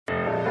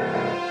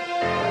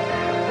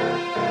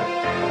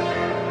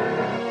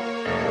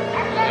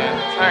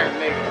turn,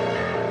 nigga.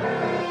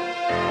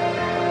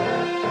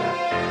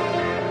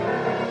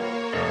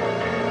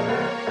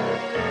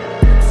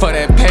 For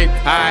that paper,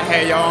 I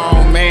had your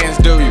own mans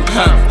do you.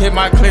 Hit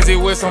my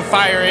clizzy with some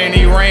fire and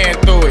he ran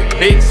through it.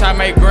 Bitch, I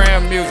make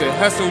gram music,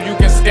 hustle, you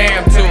can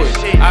scam to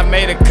it. I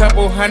made a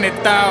couple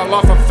 $100,000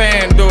 off a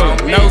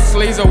FanDuel. No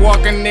Sleaze or walk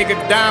a nigga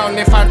down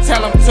if I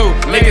tell him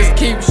to. Niggas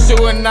keep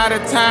shooting out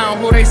of town,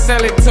 who they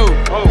sell it to?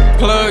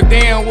 Plugged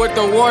in with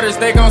the waters,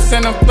 they gon'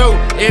 send them through.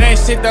 It ain't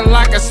shit to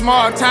like a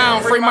small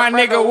town, free my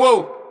nigga,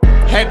 woo.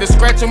 Had to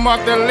scratch him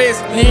off the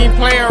list, he ain't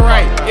playin'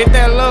 right. If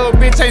that little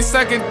bitch ain't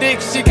sucking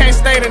dick, she can't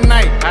stay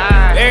tonight.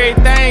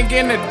 Everything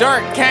in the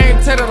dark came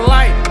to the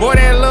light. Boy,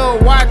 that little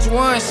watch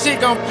one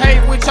shit gon' pay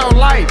with your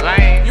life.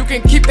 You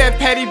can keep that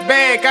petty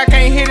bag, I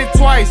can't hit it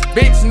twice.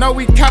 Bitch, know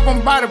we cop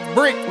 'em by the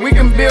brick, we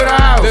can build a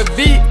house. The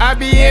V, I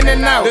be in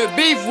and out. The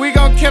beef, we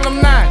gon' kill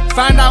him now.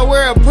 Find out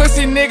where a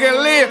pussy nigga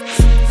live,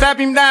 slap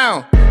him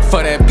down.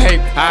 For that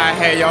paper, I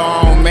had your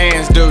own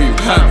mans do you.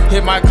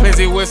 Hit my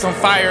clizzy with some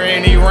fire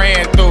and he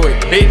ran through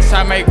it. Bitch,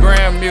 I make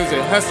gram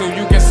music, hustle,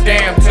 you can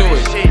scam to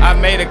it. I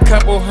made a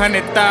couple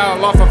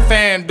 $100,000 off a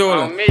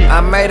FanDuel. I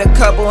made a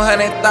couple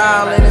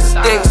 $100,000 in a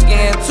stick,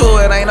 skin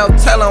to it. Ain't no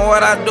telling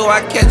what I do,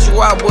 I catch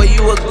you out, boy,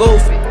 you a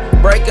goofy.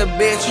 Break a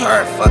bitch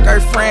heart, fuck her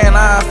friend,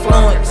 I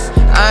influence.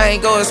 I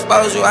ain't gon'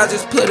 expose you, I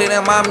just put it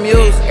in my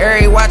music.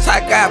 Every watch I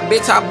got,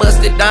 bitch, I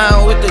bust it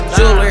down with the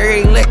jeweler.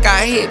 Every lick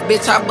I hit,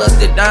 bitch, I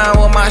bust it down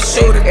with my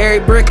shooter. Every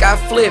brick I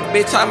flip,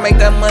 bitch, I make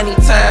that money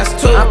times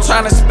two. I'm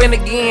tryna spin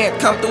again,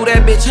 come through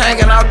that bitch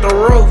hanging out the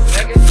roof.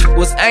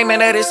 Was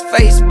aiming at his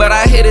face, but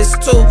I hit his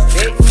tooth.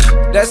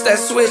 That's that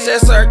switch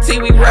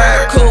SRT, we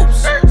ride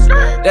coops.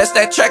 That's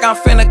that track, I'm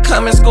finna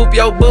come and scoop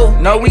your boo.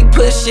 No, we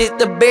push shit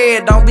to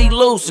bed, don't be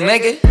loose,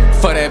 nigga.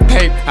 For that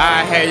paper,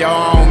 I had your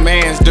own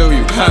mans do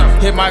you.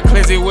 Hit my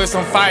clizzy with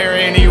some fire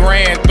and he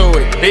ran through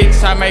it.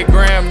 Bitch, I make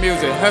gram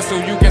music, hustle,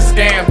 you can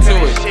scam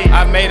to it.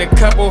 I made a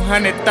couple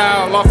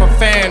 $100,000 off a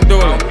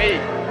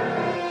FanDuel.